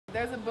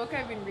There's a book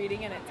I've been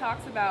reading and it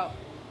talks about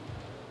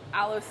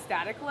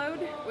allostatic load,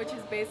 which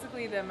is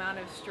basically the amount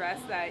of stress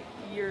that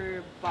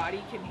your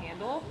body can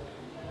handle.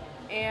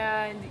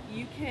 And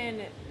you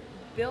can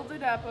build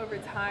it up over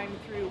time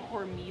through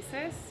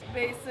hormesis,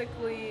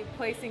 basically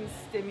placing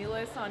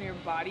stimulus on your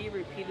body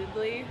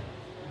repeatedly,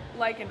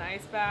 like an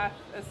ice bath,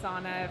 a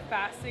sauna.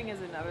 Fasting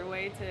is another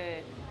way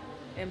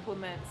to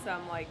implement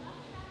some like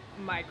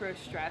micro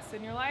stress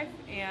in your life,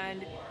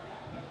 and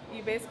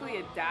you basically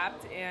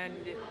adapt and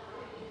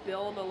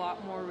build a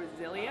lot more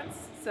resilience.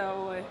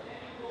 So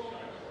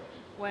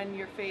when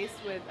you're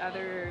faced with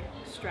other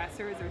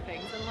stressors or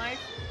things in life,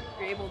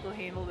 you're able to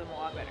handle them a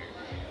lot better.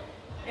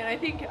 And I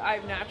think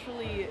I've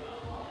naturally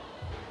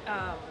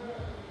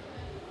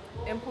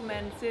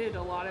implemented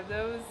a lot of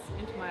those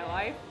into my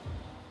life.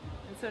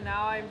 And so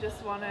now I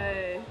just want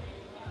to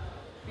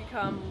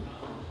become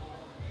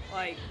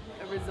like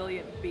a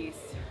resilient beast.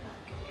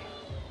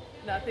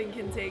 Nothing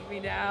can take me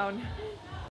down.